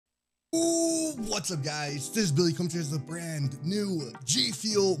What's up, guys? This is Billy coming to you with a brand new G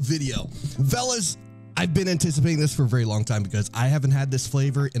Fuel video. Fellas, I've been anticipating this for a very long time because I haven't had this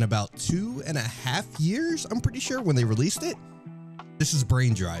flavor in about 2.5 years, I'm pretty sure, when they released it. This is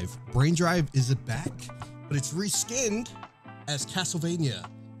Brain Drive. Brain Drive is back, but it's reskinned as Castlevania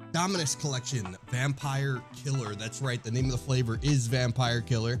Dominus Collection Vampire Killer. That's right, the name of the flavor is Vampire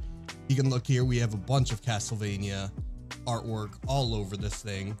Killer. You can look here, we have a bunch of Castlevania artwork all over this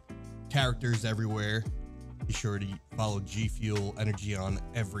thing. Characters everywhere. Be sure to follow G Fuel Energy on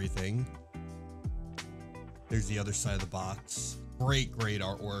everything. There's the other side of the box. Great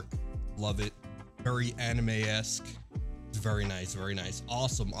artwork. Love it. Very anime-esque. It's very nice, very nice.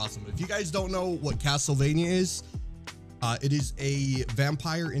 Awesome. If you guys don't know what Castlevania is, it is a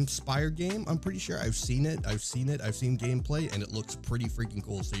vampire-inspired game. I'm pretty sure I've seen it. I've seen gameplay, and it looks pretty freaking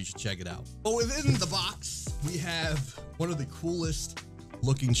cool, so you should check it out. But within the box, we have one of the coolest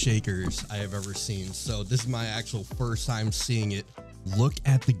looking shakers I have ever seen. So this is my actual first time seeing it. Look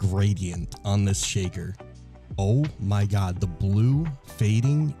at the gradient on this shaker. Oh my god, the blue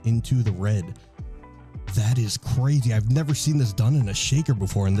fading into the red. That is crazy. I've never seen this done in a shaker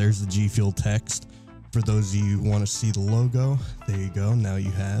before. And there's the G Fuel text. For those of you who want to see the logo, there you go. Now you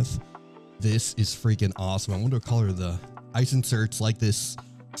have. This is freaking awesome. I wonder what color the ice inserts, like this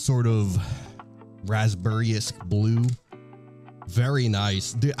sort of raspberry-esque blue. Very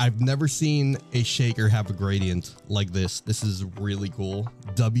nice. Dude, I've never seen a shaker have a gradient like this. This is really cool.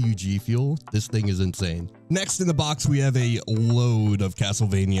 WG Fuel. This thing is insane. Next in the box, we have a load of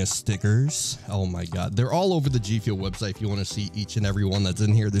Castlevania stickers. Oh my god. They're all over the G Fuel website if you want to see each and every one that's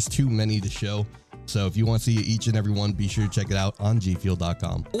in here. There's too many to show. So if you want to see each and every one, be sure to check it out on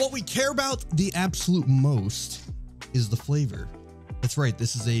gfuel.com. What we care about the absolute most is the flavor. That's right.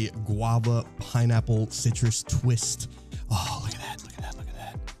 This is a guava pineapple citrus twist. Oh, look at that.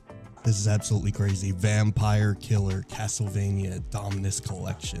 This is absolutely crazy. Vampire Killer Castlevania Dominus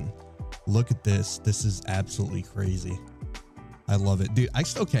Collection. Look at this. This is absolutely crazy. I love it. Dude, I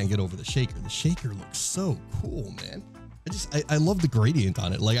still can't get over the shaker. The shaker looks so cool, man. I love the gradient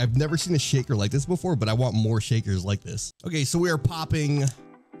on it. Like, I've never seen a shaker like this before, but I want more shakers like this. Okay, so we are popping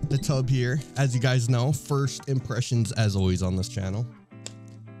the tub here. As you guys know, first impressions as always on this channel.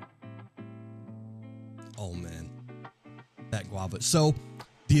 Oh man, that guava. So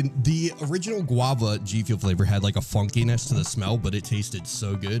the original guava G Fuel flavor had like a funkiness to the smell, but it tasted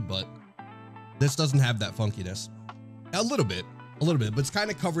so good. But this doesn't have that funkiness. A little bit, but it's kind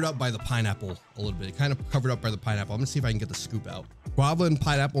of covered up by the pineapple a little bit. It kind of covered up by the pineapple. I'm gonna see if I can get the scoop out. Guava and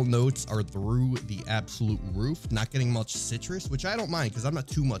pineapple notes are through the absolute roof. Not getting much citrus, which I don't mind because I'm not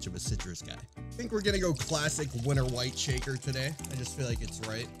too much of a citrus guy. I think we're gonna go classic winter white shaker today. I just feel like it's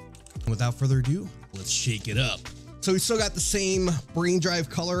right. Without further ado, let's shake it up. So we still got the same Brain Drive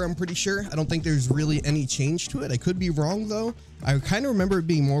color, I'm pretty sure. I don't think there's really any change to it. I could be wrong though. I kind of remember it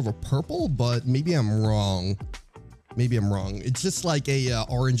being more of a purple, but maybe I'm wrong. It's just like a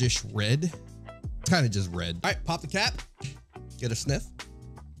orangish red. It's kind of just red. All right, pop the cap. Get a sniff.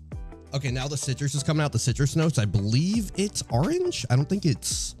 Okay, now the citrus is coming out. The citrus notes. I believe it's orange. I don't think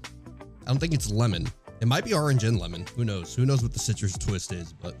it's lemon. It might be orange and lemon. Who knows? Who knows what the citrus twist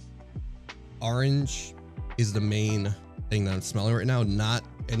is? But orange is the main thing that I'm smelling right now. Not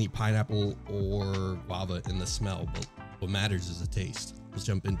any pineapple or guava in the smell, but what matters is the taste. Let's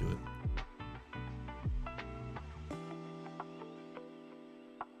jump into it.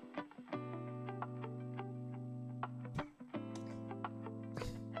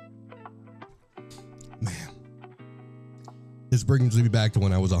 This brings me back to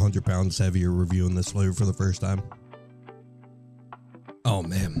when I was 100 pounds heavier reviewing this flavor for the first time. Oh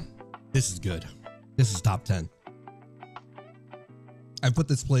man, this is good. This is top 10. I've put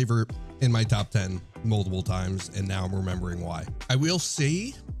this flavor in my top 10 multiple times, and now I'm remembering why. I will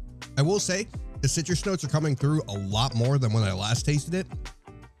say the citrus notes are coming through a lot more than when I last tasted it,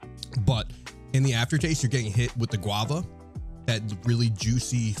 but in the aftertaste, you're getting hit with the guava. That really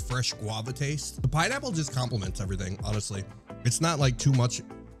juicy, fresh guava taste. The pineapple just complements everything, honestly. It's not like too much.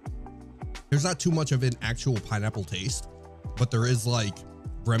 There's not too much of an actual pineapple taste, but there is like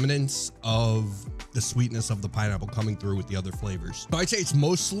remnants of the sweetness of the pineapple coming through with the other flavors. So I'd say it's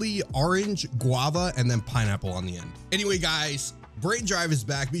mostly orange, guava, and then pineapple on the end. Anyway, guys, Brain Drive is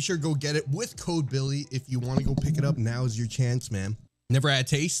back. Be sure to go get it with code Billy. If you want to go pick it up, now is your chance, man. Never had a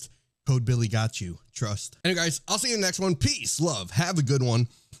taste? Code Billy got you. Trust. Anyway, guys, I'll see you in the next one. Peace, love, have a good one.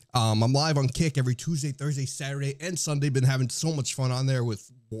 I'm live on Kick every Tuesday, Thursday, Saturday, and Sunday. Been having so much fun on there with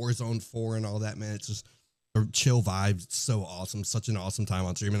Warzone 4 and all that, man. It's just chill vibes. It's so awesome. Such an awesome time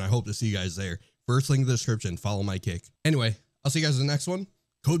on stream, and I hope to see you guys there. First link in the description. Follow my Kick. Anyway, I'll see you guys in the next one.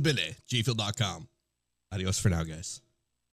 Code Billy, gfuel.com. Adios for now, guys.